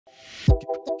I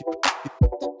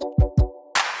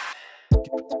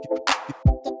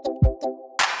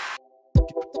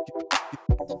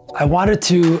wanted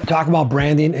to talk about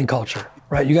branding and culture,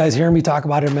 right? You guys hear me talk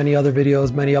about it in many other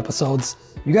videos, many episodes.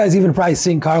 You guys even probably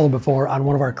seen Carlo before on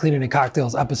one of our Cleaning and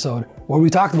Cocktails episode where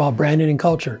we talked about branding and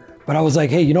culture. But I was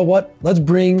like, hey, you know what? Let's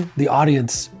bring the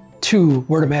audience to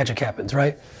where the magic happens,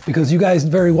 right? Because you guys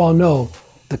very well know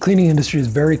the cleaning industry is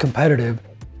very competitive.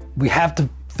 We have to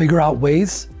figure out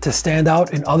ways to stand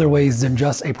out in other ways than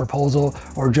just a proposal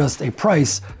or just a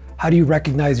price. How do you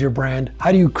recognize your brand?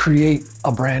 How do you create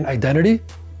a brand identity?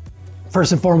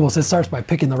 First and foremost, it starts by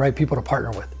picking the right people to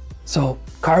partner with. So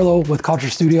Carlo with Culture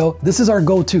Studio, this is our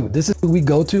go-to. This is who we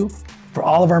go to for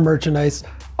all of our merchandise,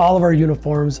 all of our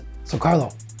uniforms. So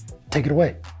Carlo, take it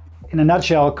away. In a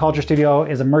nutshell, Culture Studio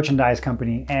is a merchandise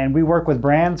company, and we work with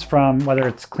brands from whether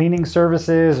it's cleaning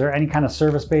services or any kind of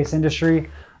service-based industry,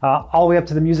 all the way up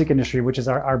to the music industry, which is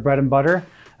our bread and butter.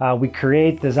 We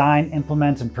create, design,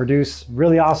 implement, and produce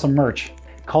really awesome merch.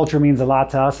 Culture means a lot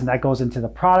to us, and that goes into the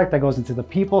product, that goes into the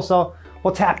people. So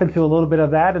we'll tap into a little bit of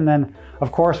that. And then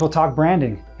of course, we'll talk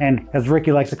branding. And as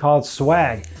Ricky likes to call it,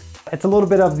 swag. It's a little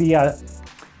bit of the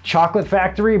chocolate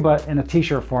factory, but in a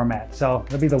t-shirt format. So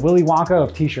it'll be the Willy Wonka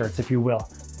of t-shirts, if you will.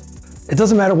 It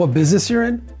doesn't matter what business you're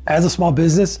in. As a small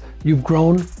business, you've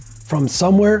grown from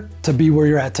somewhere to be where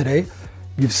you're at today.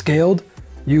 You've scaled,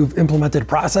 you've implemented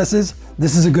processes.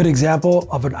 This is a good example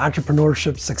of an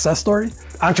entrepreneurship success story.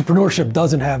 Entrepreneurship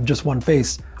doesn't have just one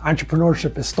face.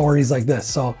 Entrepreneurship is stories like this.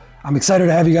 So I'm excited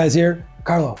to have you guys here.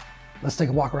 Carlo, let's take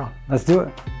a walk around. Let's do it.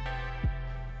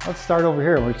 Let's start over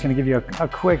here. We're just gonna give you a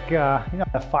quick,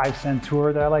 a 5-cent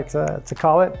tour that I like to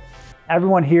call it.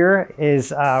 Everyone here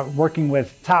is working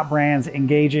with top brands,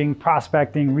 engaging,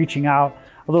 prospecting, reaching out,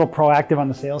 a little proactive on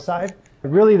the sales side.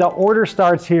 Really, the order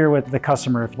starts here with the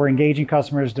customer. We're engaging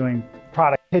customers, doing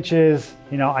product pitches,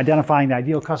 identifying the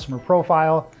ideal customer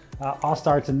profile. All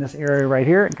starts in this area right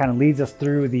here and kind of leads us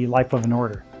through the life of an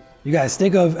order. You guys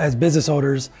think of as business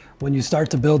owners, when you start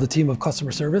to build a team of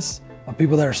customer service, of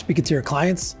people that are speaking to your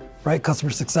clients, right?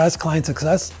 Customer success, client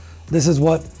success. This is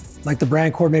what like the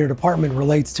brand coordinator department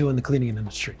relates to in the cleaning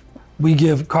industry. We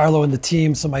give Carlo and the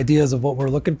team some ideas of what we're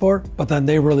looking for, but then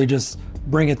they really just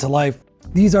bring it to life.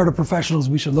 These are the professionals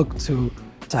we should look to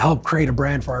help create a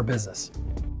brand for our business.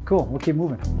 Cool, we'll keep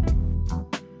moving.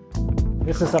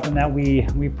 This is something that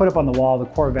we put up on the wall, the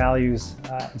core values,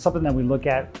 and something that we look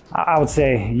at, I would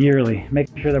say yearly,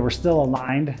 making sure that we're still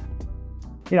aligned.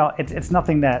 It's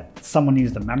nothing that someone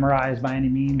needs to memorize by any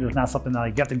means. It's not something that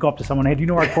you have to go up to someone, hey, do you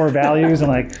know our core values,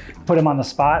 and put them on the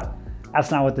spot.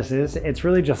 That's not what this is. It's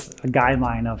really just a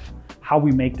guideline of how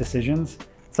we make decisions.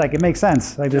 It's it makes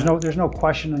sense. There's no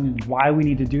question on why we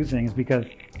need to do things because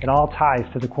it all ties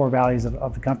to the core values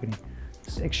of the company.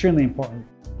 It's extremely important.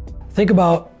 Think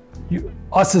about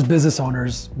us as business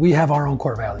owners. We have our own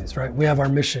core values, right? We have our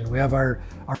mission, we have our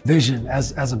vision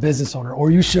as a business owner,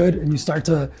 or you should, and you start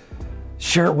to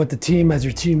share it with the team as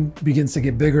your team begins to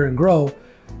get bigger and grow.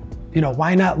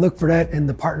 Why not look for that in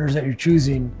the partners that you're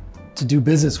choosing to do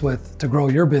business with to grow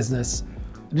your business?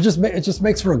 It just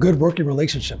makes for a good working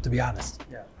relationship, to be honest.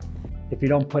 Yeah. If you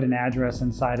don't put an address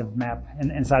inside of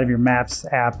your Maps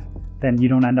app, then you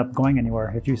don't end up going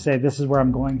anywhere. If you say, this is where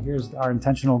I'm going, here's our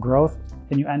intentional growth,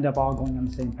 then you end up all going on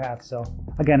the same path. So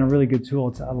again, a really good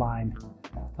tool to align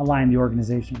the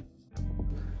organization.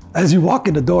 As you walk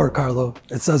in the door, Carlo,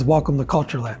 it says, welcome to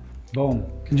Culture Land. Boom.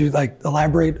 Can you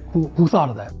elaborate? Who thought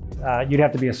of that? You'd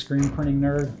have to be a screen printing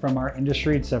nerd from our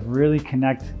industry to really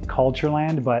connect Culture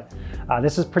Land, but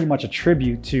this is pretty much a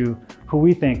tribute to who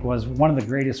we think was one of the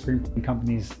greatest screen printing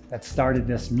companies that started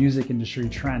this music industry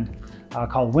trend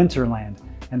called Winterland.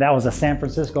 And that was a San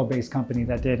Francisco-based company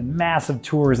that did massive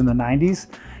tours in the 90s.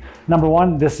 Number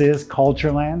one, this is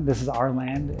Culture Land. This is our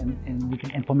land, and we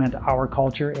can implement our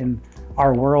culture in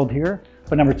our world here.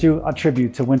 But number two, a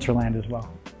tribute to Winterland as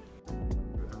well.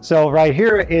 So right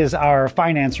here is our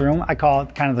finance room. I call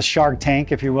it kind of the Shark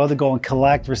Tank, if you will, to go and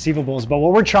collect receivables. But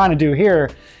what we're trying to do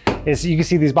here is, you can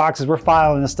see these boxes, we're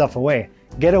filing this stuff away.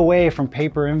 Get away from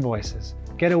paper invoices.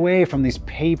 Get away from these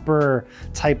paper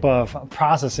type of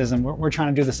processes, and we're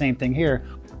trying to do the same thing here.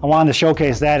 I wanted to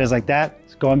showcase that as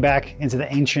it's going back into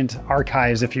the ancient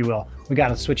archives, if you will. We got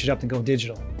to switch it up to go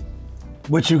digital.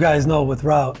 Which you guys know with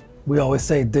Route, we always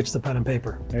say ditch the pen and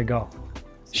paper. There you go.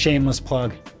 Shameless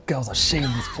plug. That was a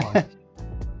shameless plug.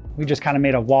 We just kind of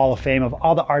made a wall of fame of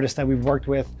all the artists that we've worked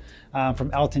with,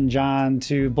 from Elton John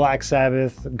to Black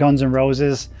Sabbath, Guns N'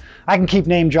 Roses. I can keep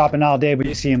name dropping all day, but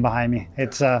you see them behind me.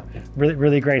 It's really,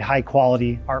 really great, high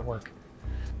quality artwork.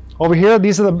 Over here,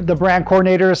 these are the brand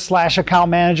coordinators slash account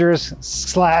managers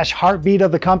slash heartbeat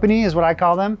of the company is what I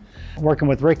call them. Working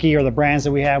with Ricky or the brands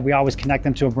that we have, we always connect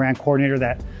them to a brand coordinator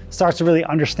that starts to really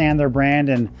understand their brand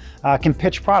and can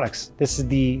pitch products. This is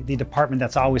the department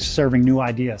that's always serving new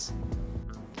ideas.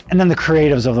 And then the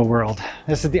creatives of the world.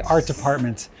 This is the art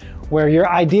department where your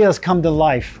ideas come to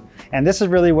life. And this is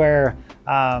really where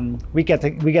we get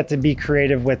to be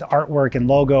creative with artwork and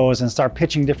logos and start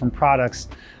pitching different products.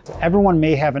 Everyone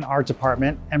may have an art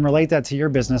department and relate that to your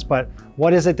business, but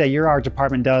what is it that your art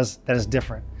department does that is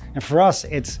different? And for us,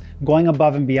 it's going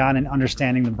above and beyond and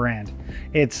understanding the brand.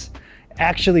 It's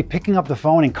actually picking up the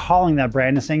phone and calling that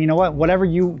brand and saying, you know what, whatever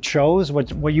you chose,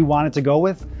 what you wanted to go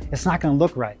with, it's not gonna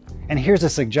look right. And here's a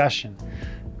suggestion.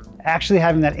 Actually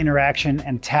having that interaction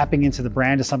and tapping into the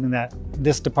brand is something that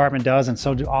this department does, and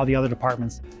so do all the other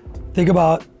departments. Think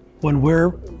about when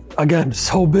we're, again,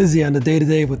 so busy on the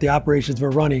day-to-day with the operations we're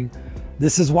running.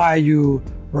 This is why you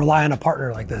rely on a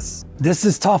partner like this. This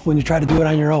is tough when you try to do it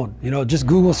on your own. You know, just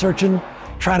Google searching,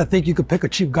 trying to think you could pick a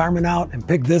cheap garment out and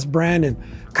pick this brand and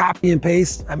copy and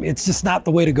paste. I mean, it's just not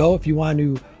the way to go if you want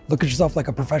to look at yourself like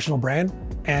a professional brand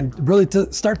and really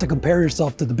to start to compare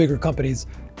yourself to the bigger companies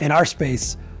in our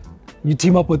space. You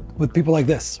team up with people like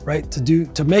this, right?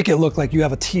 To make it look like you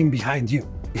have a team behind you.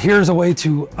 Here's a way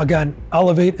to, again,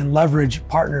 elevate and leverage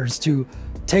partners to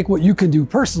take what you can do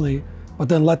personally, but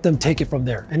then let them take it from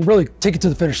there and really take it to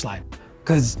the finish line.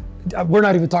 Because we're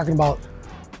not even talking about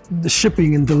the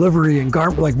shipping and delivery and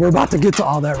garment, like we're about to get to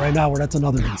all that right now, where that's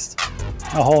another beast.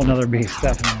 A whole nother beast,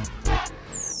 definitely.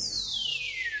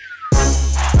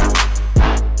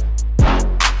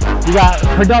 You got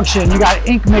production, you got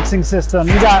ink mixing system,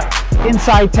 you got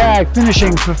inside tag,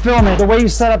 finishing, fulfillment, the way you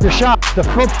set up your shop. The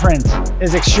footprint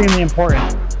is extremely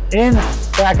important. In,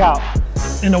 back out.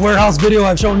 In the warehouse video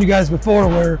I've shown you guys before,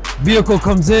 where vehicle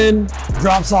comes in,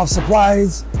 drops off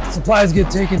supplies, supplies get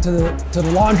taken to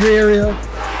the laundry area,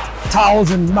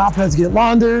 towels and mop heads get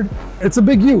laundered. It's a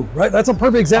big U, right? That's a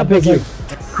perfect example. A big U.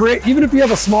 Create, even if you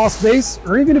have a small space,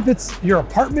 or even if it's your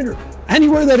apartment or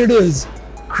anywhere that it is,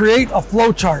 create a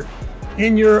flow chart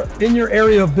in your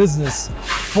area of business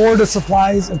for the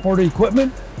supplies and for the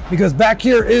equipment, because back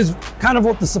here is kind of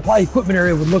what the supply equipment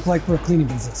area would look like for a cleaning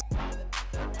business.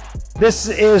 This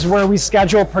is where we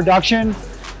schedule production.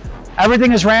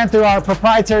 Everything is ran through our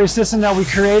proprietary system that we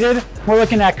created. We're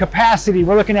looking at capacity,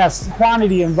 we're looking at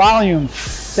quantity and volume.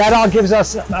 That all gives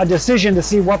us a decision to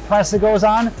see what press it goes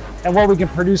on and what we can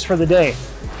produce for the day.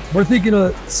 We're thinking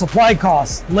of supply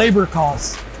costs, labor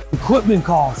costs, equipment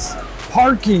costs,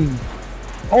 parking,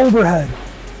 overhead,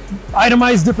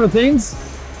 itemize different things.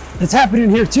 It's happening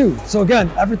here too. So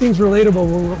again, everything's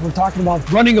relatable. We're talking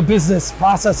about running a business,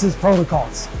 processes,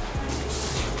 protocols.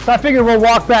 So I figured we'll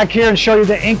walk back here and show you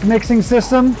the ink mixing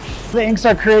system. The inks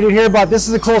are created here, but this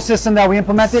is a cool system that we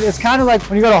implemented. It's kind of like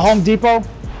when you go to Home Depot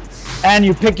and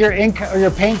you pick your ink or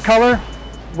your paint color,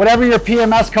 whatever your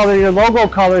PMS color, your logo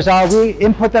colors are, we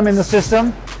input them in the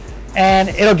system and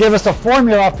it'll give us a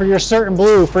formula for your certain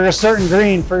blue, for your certain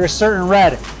green, for your certain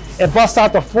red. It busts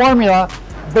out the formula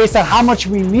based on how much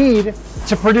we need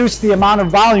to produce the amount of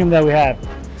volume that we have.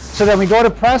 So then we go to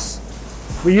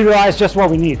press, we utilize just what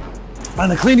we need. On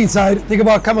the cleaning side, think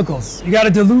about chemicals. You got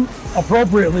to dilute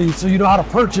appropriately so you know how to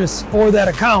purchase for that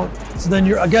account. So then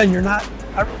you're not,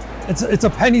 it's a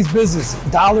pennies business.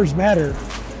 Dollars matter.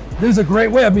 This is a great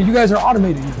way. I mean, you guys are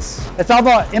automating this. It's all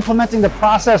about implementing the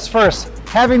process first,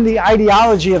 having the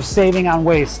ideology of saving on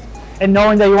waste and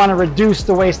knowing that you want to reduce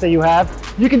the waste that you have.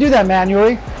 You can do that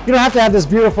manually. You don't have to have this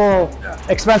beautiful,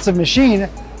 expensive machine,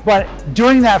 but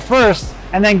doing that first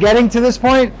and then getting to this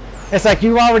point, it's like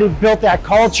you've already built that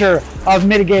culture of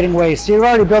mitigating waste. You've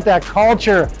already built that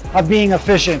culture of being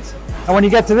efficient. And when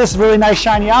you get to this really nice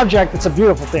shiny object, it's a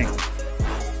beautiful thing.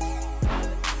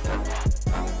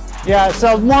 Yeah,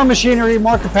 so more machinery,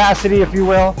 more capacity, if you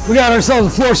will. We got ourselves a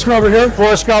floor scrubber here.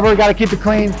 Floor scrubber, got to keep it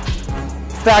clean.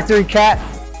 Factory cat.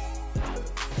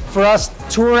 For us,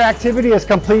 tour activity is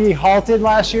completely halted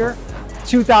last year.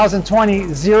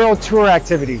 2020, zero tour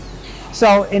activity.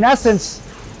 So in essence,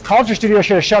 Culture Studio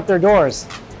should have shut their doors.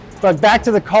 But back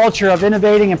to the culture of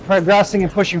innovating and progressing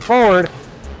and pushing forward,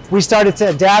 we started to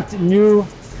adapt new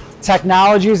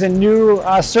technologies and new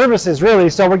services, really.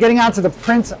 So we're getting onto the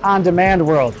print on demand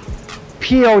world.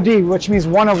 POD, which means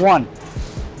one of one.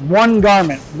 One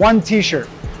garment, one t-shirt.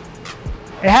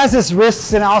 It has its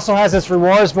risks and it also has its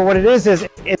rewards, but what it is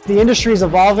if the industry is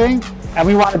evolving and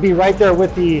we want to be right there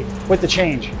with the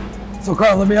change. So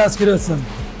Carl, let me ask you this then.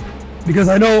 Because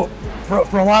I know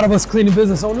for a lot of us cleaning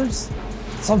business owners,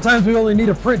 sometimes we only need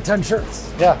to print 10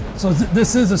 shirts. Yeah. So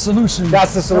this is a solution.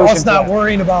 That's the solution. For us not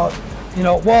worrying about you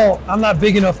know, well, I'm not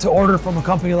big enough to order from a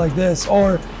company like this,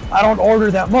 or I don't order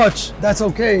that much, that's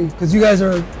okay, because you guys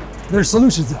are, there's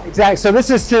solutions now. Exactly. So this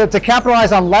is to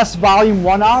capitalize on less volume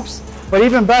one-offs, but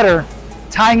even better,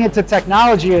 tying it to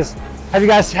technology is, have you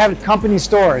guys had company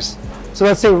stores? So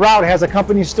let's say Route has a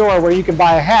company store where you can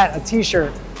buy a hat, a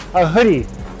t-shirt, a hoodie.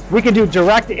 We can do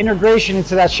direct integration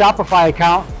into that Shopify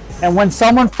account, and when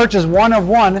someone purchases one of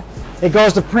one, it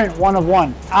goes to print one of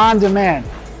one, on demand.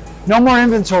 No more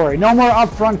inventory, no more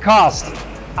upfront cost,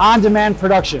 on demand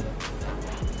production.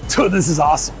 Dude, this is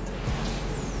awesome.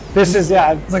 This is,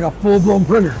 yeah. It's like a full-blown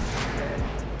printer.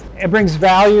 It brings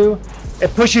value.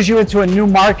 It pushes you into a new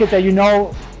market that you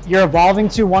know you're evolving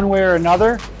to one way or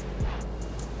another.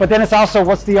 But then it's also,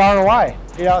 what's the ROI?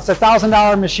 You know, it's a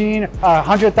 $1,000 machine, a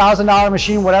 $100,000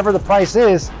 machine, whatever the price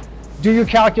is. Do your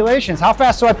calculations. How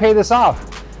fast do I pay this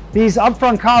off? These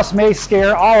upfront costs may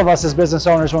scare all of us as business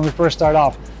owners when we first start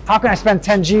off. How can I spend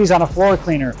 10 G's on a floor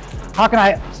cleaner? How can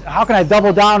I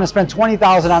double down and spend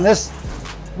 20,000 on this?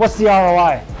 What's the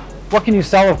ROI? What can you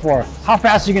sell it for? How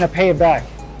fast are you going to pay it back?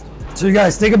 So you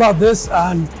guys think about this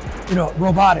on, you know,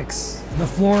 robotics, the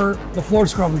floor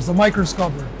scrubbers, the micro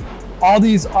scrubber, all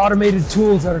these automated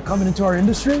tools that are coming into our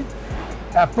industry.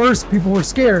 At first, people were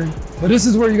scared, but this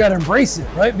is where you got to embrace it,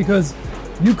 right? Because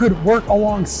you could work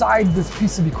alongside this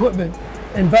piece of equipment,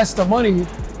 invest the money,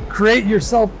 create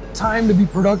yourself time to be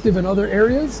productive in other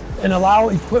areas, and allow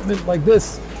equipment like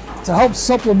this to help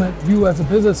supplement you as a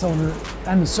business owner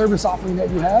and the service offering that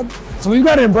you have. So we've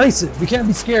got to embrace it. We can't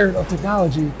be scared of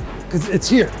technology because it's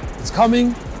here, it's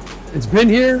coming, it's been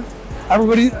here.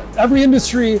 Every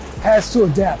industry has to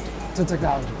adapt to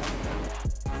technology.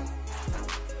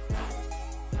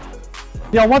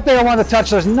 You know, one thing I want to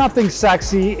touch, there's nothing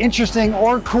sexy, interesting,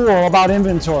 or cool about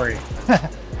inventory.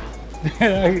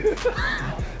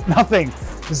 Nothing,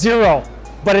 zero,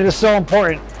 but it is so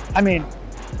important. I mean,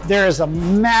 there is a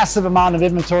massive amount of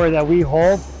inventory that we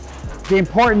hold. The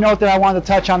important note that I want to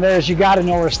touch on there is you got to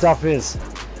know where stuff is.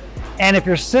 And if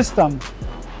your system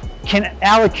can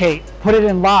allocate, put it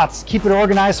in lots, keep it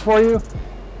organized for you,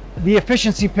 the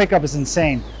efficiency pickup is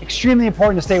insane. Extremely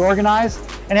important to stay organized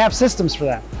and have systems for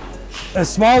that.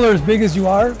 As small or as big as you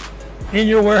are, in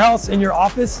your warehouse, in your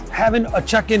office, having a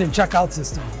check-in and check-out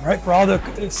system, right? For all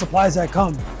the supplies that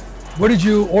come. What did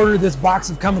you order this box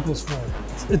of chemicals for?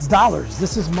 It's dollars.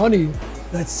 This is money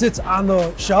that sits on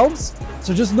the shelves.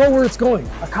 So just know where it's going,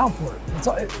 account for it. It's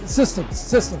all,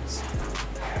 systems.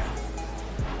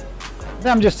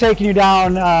 I'm just taking you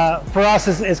down, for us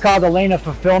it's called the lane of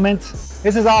fulfillment.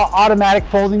 This is all automatic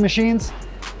folding machines.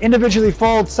 Individually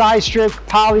fold, size strip,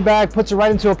 poly bag, puts it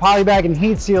right into a poly bag and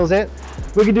heat seals it.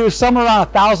 We can do somewhere around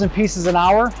 1,000 pieces an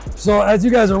hour. So as you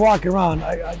guys are walking around,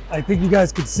 I think you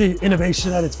guys could see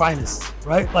innovation at its finest,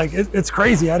 right? Like it's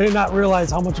crazy. I did not realize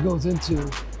how much goes into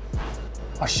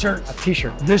a shirt, a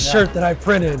t-shirt. This shirt that I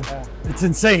printed, it's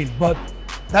insane. But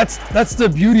that's the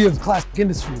beauty of classic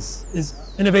industries is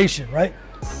innovation, right?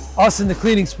 Us in the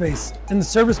cleaning space, in the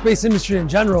service-based industry in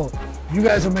general, you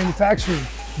guys are manufacturing.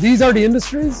 These are the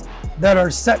industries that are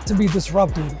set to be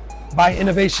disrupted by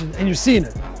innovation, and you're seeing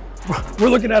it. We're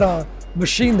looking at a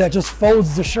machine that just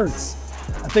folds the shirts.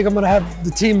 I think I'm gonna have the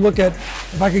team look at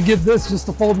if I could get this just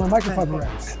to fold my microfiber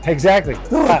rags. Exactly.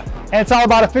 And it's all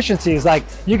about efficiency. It's like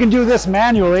you can do this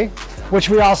manually, which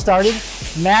we all started,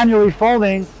 manually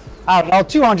folding, I don't know,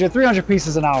 200, 300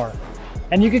 pieces an hour.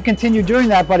 And you can continue doing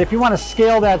that, but if you want to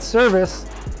scale that service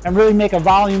and really make a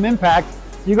volume impact,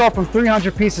 you go from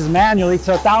 300 pieces manually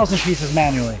to 1,000 pieces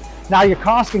manually. Now your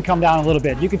cost can come down a little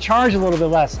bit. You can charge a little bit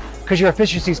less because your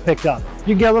efficiency's picked up.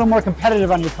 You can get a little more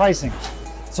competitive on your pricing.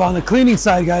 So on the cleaning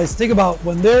side, guys, think about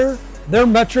when their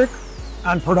metric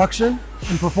on production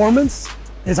and performance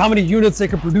is how many units they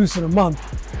can produce in a month.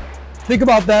 Think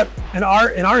about that in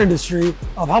our industry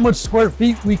of how much square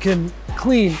feet we can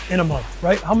clean in a month,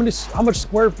 right? How much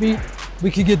square feet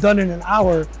we could get done in an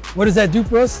hour. What does that do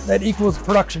for us? That equals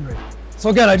production rate. So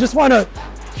again,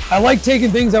 I like taking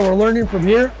things that we're learning from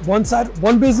here, one side,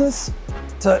 one business,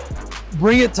 to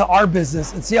bring it to our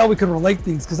business and see how we can relate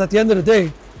things. Because at the end of the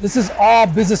day, this is all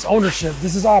business ownership.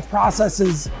 This is all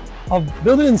processes of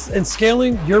building and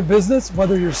scaling your business,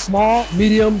 whether you're small,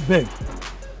 medium, big.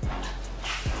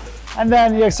 And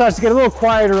then it starts to get a little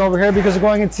quieter over here because we're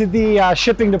going into the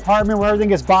shipping department where everything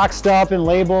gets boxed up and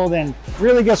labeled and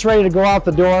really gets ready to go out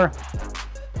the door.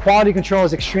 Quality control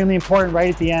is extremely important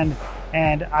right at the end.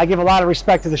 And I give a lot of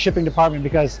respect to the shipping department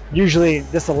because usually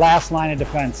this is the last line of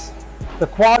defense. The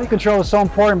quality control is so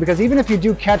important because even if you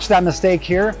do catch that mistake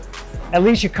here, at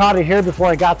least you caught it here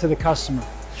before it got to the customer.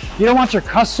 You don't want your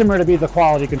customer to be the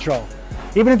quality control.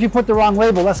 Even if you put the wrong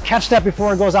label, let's catch that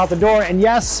before it goes out the door. And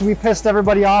yes, we pissed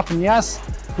everybody off, and yes,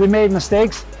 we made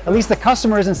mistakes. At least the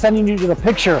customer isn't sending you to the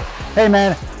picture. Hey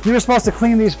man, you were supposed to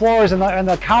clean these floors and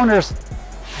the counters.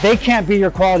 They can't be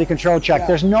your quality control check.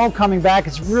 There's no coming back.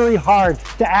 It's really hard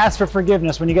to ask for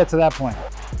forgiveness when you get to that point.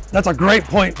 That's a great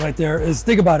point right there, is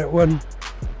think about it. When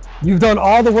you've done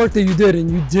all the work that you did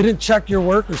and you didn't check your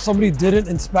work, or somebody didn't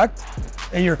inspect,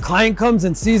 and your client comes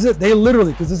and sees it, they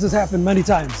literally, because this has happened many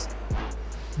times,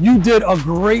 you did a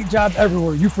great job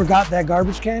everywhere. You forgot that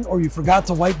garbage can, or you forgot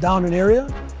to wipe down an area,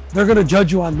 they're gonna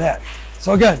judge you on that.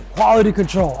 So again, quality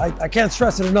control. I can't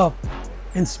stress it enough.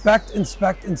 Inspect,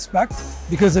 inspect, inspect,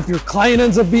 because if your client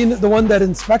ends up being the one that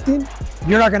inspecting,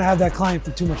 you're not gonna have that client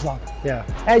for too much longer. Yeah,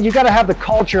 and you gotta have the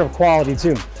culture of quality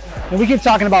too. And we keep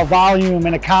talking about volume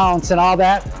and accounts and all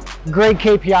that, great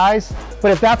KPIs,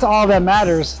 but if that's all that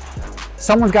matters,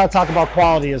 someone's gotta talk about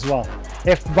quality as well.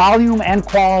 If volume and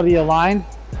quality align,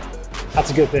 that's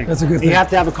a good thing. That's a good thing. You have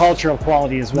to have a culture of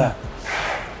quality as well.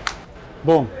 Yeah.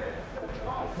 Boom.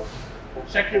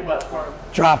 Check your web card.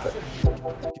 Drop it.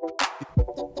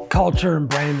 Culture and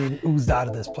branding oozed out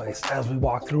of this place as we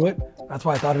walk through it. That's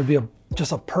why I thought it'd be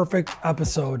just a perfect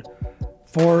episode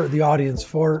for the audience,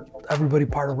 for everybody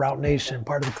part of Route Nation,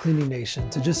 part of the cleaning nation,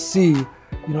 to just see,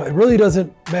 it really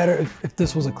doesn't matter if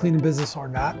this was a cleaning business or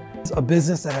not. It's a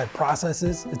business that had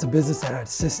processes. It's a business that had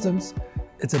systems.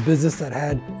 It's a business that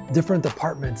had different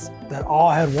departments that all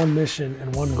had one mission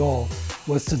and one goal,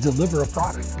 was to deliver a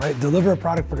product, right? Deliver a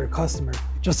product for their customers.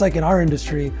 Just like in our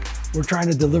industry, we're trying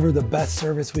to deliver the best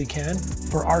service we can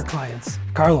for our clients.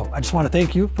 Carlo, I just want to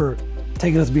thank you for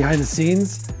taking us behind the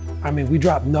scenes. I mean, we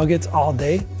drop nuggets all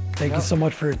day. Thank you so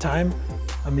much for your time.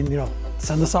 I mean,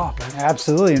 send us off, man.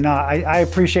 Absolutely. No, I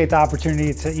appreciate the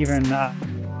opportunity to even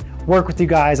work with you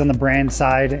guys on the brand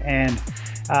side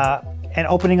and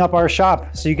opening up our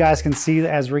shop so you guys can see,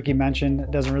 as Ricky mentioned,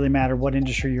 it doesn't really matter what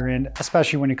industry you're in,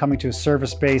 especially when you're coming to a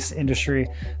service-based industry.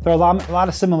 There are a lot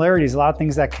of similarities, a lot of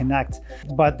things that connect,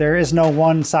 but there is no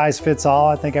one size fits all.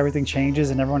 I think everything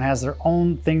changes and everyone has their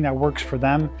own thing that works for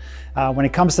them. When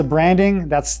it comes to branding,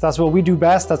 that's what we do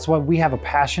best. That's what we have a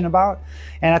passion about.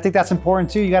 And I think that's important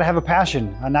too. You gotta have a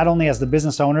passion, not only as the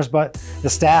business owners, but the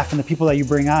staff and the people that you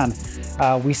bring on.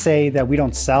 We say that we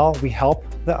don't sell, we help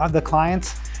the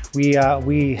clients.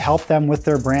 We help them with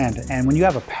their brand. And when you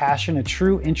have a passion, a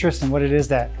true interest in what it is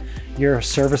that you're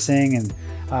servicing and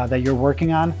that you're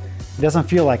working on, it doesn't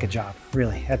feel like a job,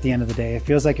 really, at the end of the day. It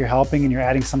feels like you're helping and you're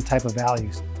adding some type of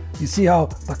values. You see how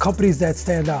the companies that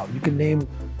stand out, you can name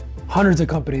hundreds of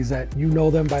companies that you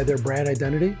know them by their brand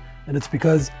identity, and it's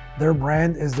because their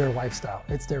brand is their lifestyle.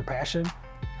 It's their passion.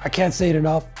 I can't say it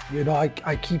enough.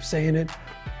 I keep saying it.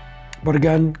 But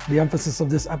again, the emphasis of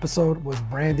this episode was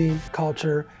branding,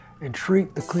 culture, and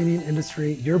treat the cleaning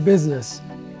industry, your business,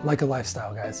 like a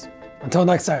lifestyle, guys. Until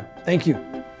next time, thank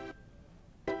you.